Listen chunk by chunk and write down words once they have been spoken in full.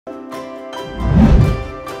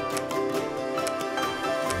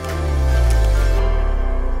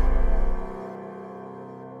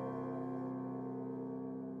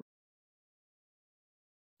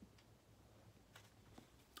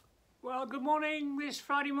Well, good morning this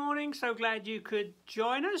Friday morning. So glad you could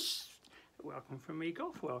join us. Welcome from me,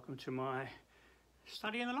 Golf. Welcome to my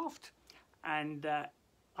study in the loft. And I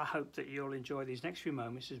hope that you'll enjoy these next few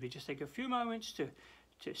moments as we just take a few moments to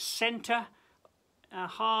centre our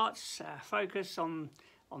hearts, focus on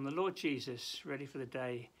the Lord Jesus, ready for the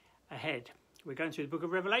day ahead. We're going through the book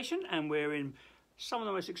of Revelation, and we're in some of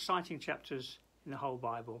the most exciting chapters in the whole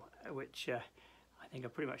Bible, which I think are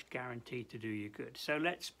pretty much guaranteed to do you good. So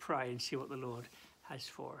let's pray and see what the Lord has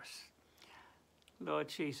for us. Lord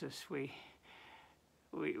Jesus, what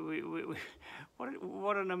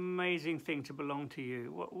an amazing thing to belong to you.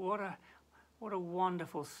 What a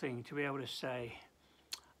wonderful thing to be able to say,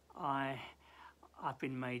 I've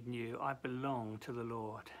been made new. I belong to the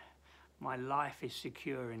Lord. My life is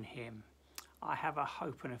secure in him. I have a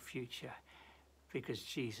hope and a future because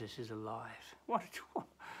Jesus is alive.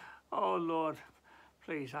 Oh Lord,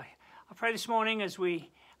 please, I pray this morning as we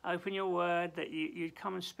open your word that you'd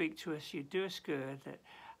come and speak to us, you'd do us good, that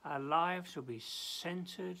our lives will be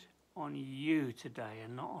centered on you today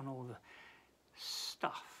and not on all the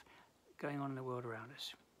stuff going on in the world around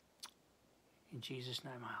us. In Jesus'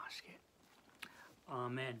 name I ask it.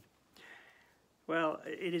 Amen. Well,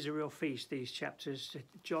 it is a real feast, these chapters.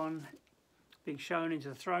 John being shown into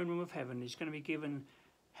the throne room of heaven. He's going to be given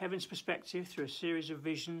heaven's perspective through a series of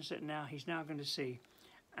visions that he's now going to see.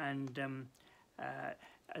 And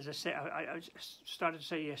as I said, I started to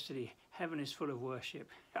say yesterday, heaven is full of worship.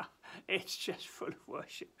 It's just full of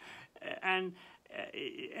worship. And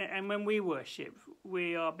when we worship,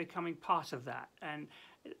 we are becoming part of that. And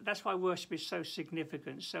that's why worship is so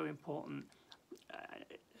significant, so important.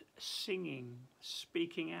 Singing,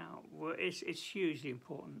 speaking out, it's hugely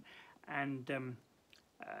important. And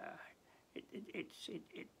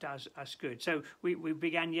it does us good. So we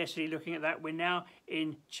began yesterday looking at that. We're now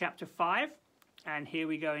in chapter 5, and here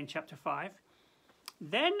we go in chapter 5.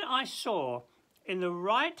 Then I saw in the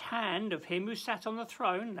right hand of him who sat on the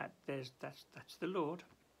throne, that's the Lord.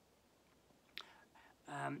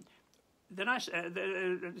 Then a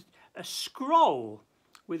scroll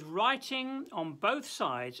with writing on both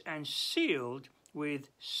sides and sealed with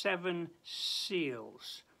 7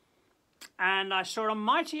 seals. And I saw a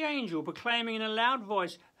mighty angel proclaiming in a loud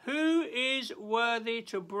voice, "Who is worthy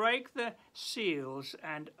to break the seals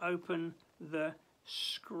and open the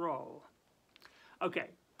scroll?"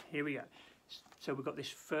 Okay, here we go. So we've got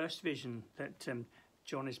this first vision that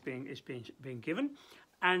John is being given,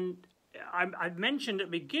 and I mentioned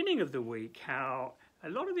at the beginning of the week how a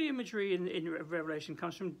lot of the imagery in Revelation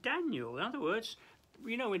comes from Daniel. In other words,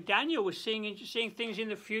 you know, when Daniel was seeing things in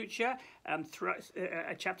the future,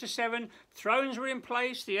 chapter 7, thrones were in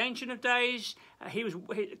place, the Ancient of Days, he was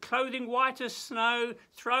clothing white as snow,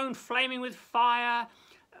 throne flaming with fire,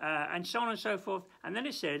 and so on and so forth. And then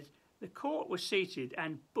it said, the court was seated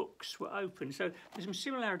and books were open. So there's some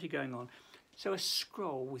similarity going on. So a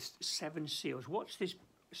scroll with 7 seals. What's this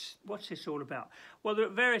all about? Well, there are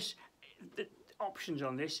various options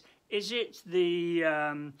on this. Is it the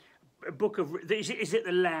is it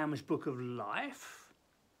the Lamb's Book of Life?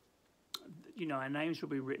 You know, our names will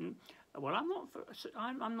be written. Well, I'm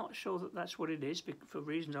not sure that that's what it is, for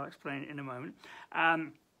reasons I'll explain in a moment.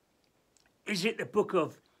 Is it the Book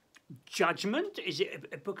of Judgment? Is it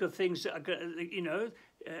a book of things that are,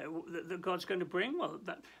 that God's going to bring? Well,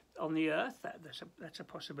 that on the earth, that's a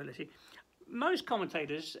possibility. Most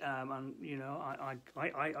commentators, and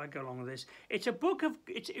I go along with this. It's a book of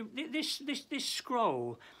this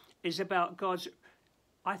scroll is about God's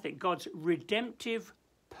redemptive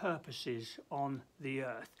purposes on the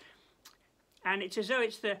earth, and it's as though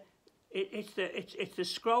it's the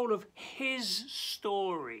scroll of His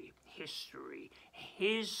story, history,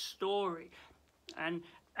 His story, and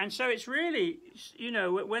so it's really,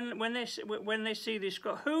 when they see this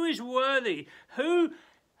scroll, who is worthy,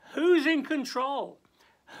 who's in control,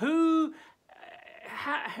 who's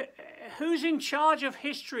in charge of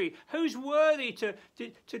history, who's worthy to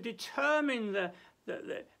determine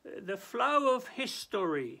the flow of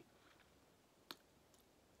history.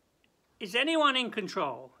 Is anyone in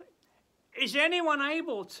control? Is anyone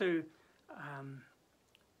able to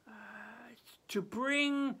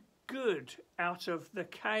bring good out of the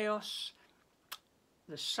chaos,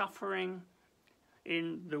 the suffering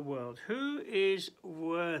in the world? Who is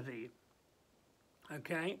worthy?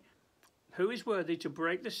 Okay, who is worthy to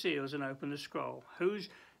break the seals and open the scroll? Who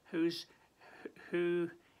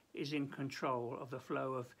is in control of the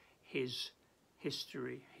flow of His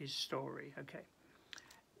history, His story? Okay,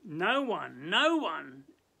 no one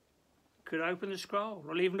could open the scroll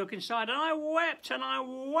or even look inside. And I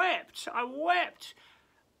wept,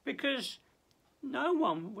 because No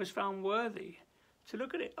one was found worthy to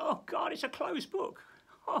look at it. Oh God, it's a closed book.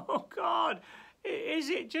 Oh God, is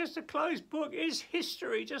it just a closed book? Is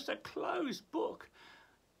history just a closed book?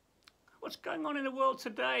 What's going on in the world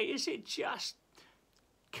today? Is it just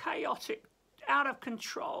chaotic, out of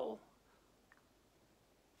control?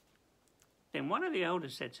 Then one of the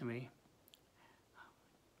elders said to me,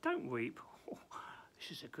 don't weep. Oh,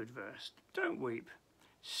 this is a good verse. Don't weep.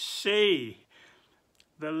 See,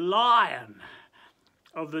 the Lion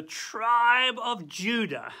of the tribe of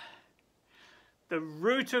Judah, the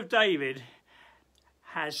Root of David,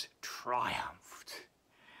 has triumphed,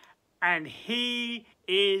 and he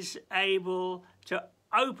is able to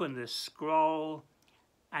open the scroll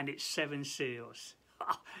and its 7 seals.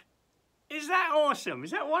 Is that awesome?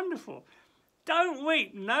 Is that wonderful? Don't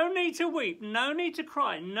weep. No need to weep. No need to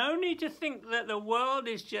cry. No need to think that the world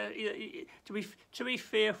is just to be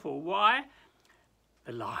fearful. Why?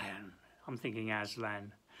 The Lion. I'm thinking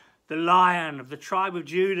Aslan. The Lion of the tribe of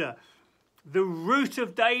Judah. The Root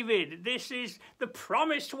of David. This is the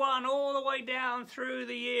promised one all the way down through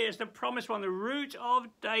the years. The promised one, the Root of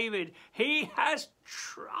David. He has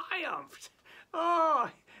triumphed. Oh,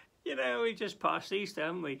 you know, we just passed Easter,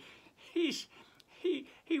 haven't we?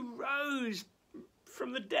 He rose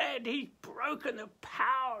from the dead. He's broken the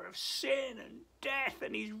power of sin and death,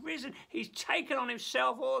 and he's risen. He's taken on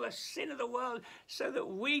himself all the sin of the world so that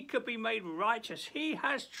we could be made righteous. He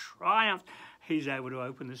has triumphed. He's able to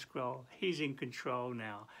open the scroll. He's in control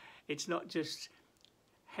now. It's not just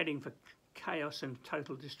heading for chaos and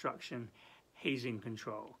total destruction. He's in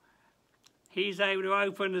control. He's able to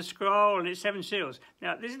open the scroll and its 7 seals.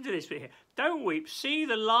 Now, listen to this bit here. Don't weep. See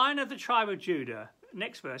the Lion of the tribe of Judah.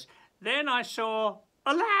 Next verse. Then I saw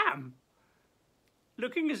a lamb,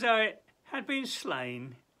 looking as though it had been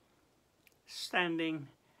slain, standing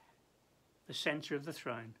the centre of the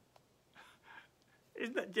throne.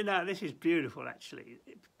 Isn't that, you know, this is beautiful, actually.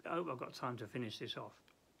 I hope I've got time to finish this off.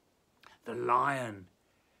 The Lion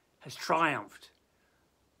has triumphed.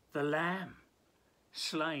 The Lamb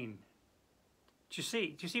slain. Do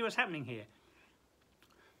you see what's happening here?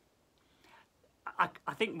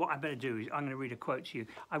 I think what I better do is I'm going to read a quote to you.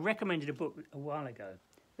 I recommended a book a while ago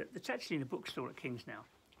that's actually in a bookstore at King's now.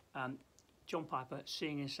 John Piper,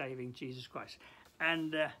 Seeing and Saving Jesus Christ.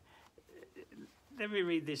 And let me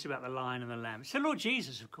read this about the Lion and the Lamb. It's the Lord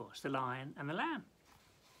Jesus, of course, the Lion and the Lamb.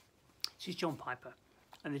 This is John Piper,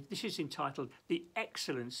 and this is entitled The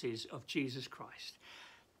Excellencies of Jesus Christ.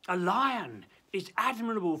 A lion is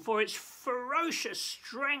admirable for its ferocious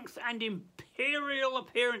strength and imperial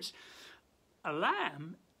appearance. A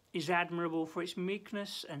lamb is admirable for its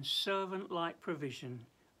meekness and servant-like provision,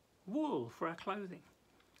 wool for our clothing.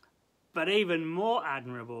 But even more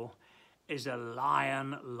admirable is a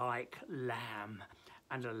lion-like lamb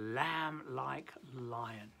and a lamb-like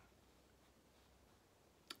lion.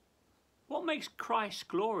 What makes Christ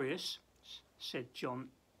glorious, said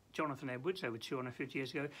Jonathan Edwards over 250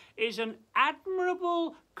 years ago, is an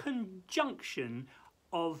admirable conjunction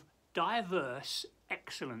of diverse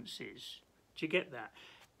excellencies. Do you get that?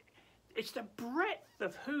 It's the breadth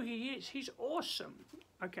of who he is. He's awesome.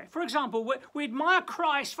 Okay. For example, we admire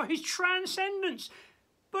Christ for his transcendence,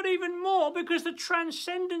 but even more because the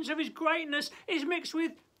transcendence of his greatness is mixed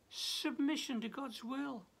with submission to God's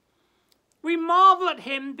will. We marvel at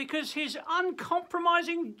him because his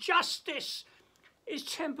uncompromising justice is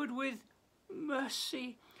tempered with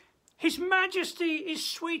mercy. His majesty is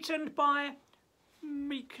sweetened by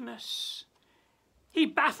meekness. He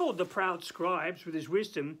baffled the proud scribes with his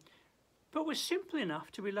wisdom, but was simple enough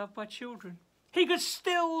to be loved by children. He could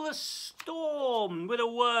still the storm with a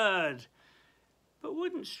word, but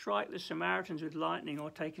wouldn't strike the Samaritans with lightning or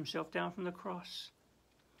take himself down from the cross.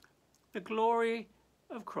 The glory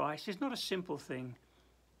of Christ is not a simple thing.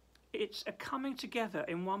 It's a coming together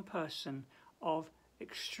in one person of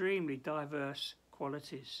extremely diverse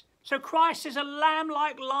qualities. So Christ is a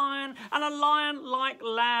lamb-like lion and a lion-like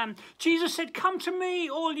lamb. Jesus said, "Come to me,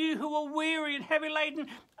 all you who are weary and heavy laden,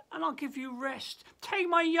 and I'll give you rest. Take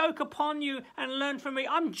my yoke upon you and learn from me.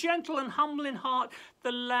 I'm gentle and humble in heart."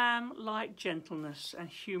 The lamb-like gentleness and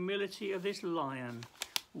humility of this lion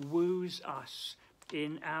woos us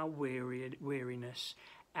in our weariness,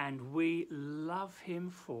 and we love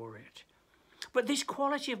him for it. But this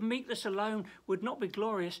quality of meekness alone would not be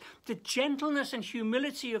glorious. The gentleness and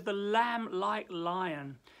humility of the lamb-like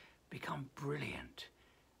lion become brilliant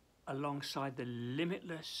alongside the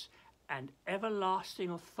limitless and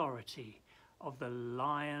everlasting authority of the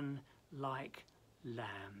lion-like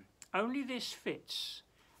lamb. Only this fits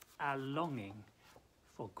our longing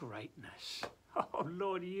for greatness. Oh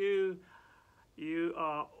Lord, you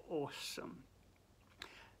are awesome.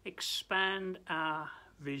 expand our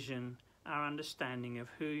vision, our understanding of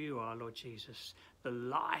who you are, Lord Jesus, the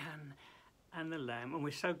Lion and the Lamb. And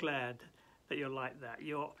we're so glad that you're like that.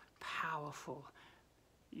 You're powerful,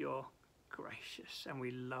 you're gracious, and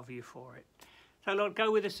we love you for it. So Lord,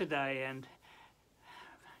 go with us today and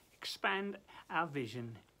expand our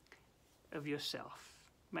vision of yourself.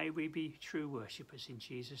 May we be true worshippers in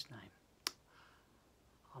Jesus' name.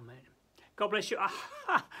 Amen. God bless you.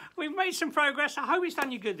 We've made some progress. I hope it's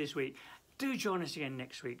done you good this week. Do join us again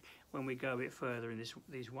next week when we go a bit further in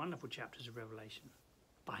these wonderful chapters of Revelation.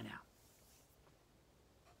 Bye now.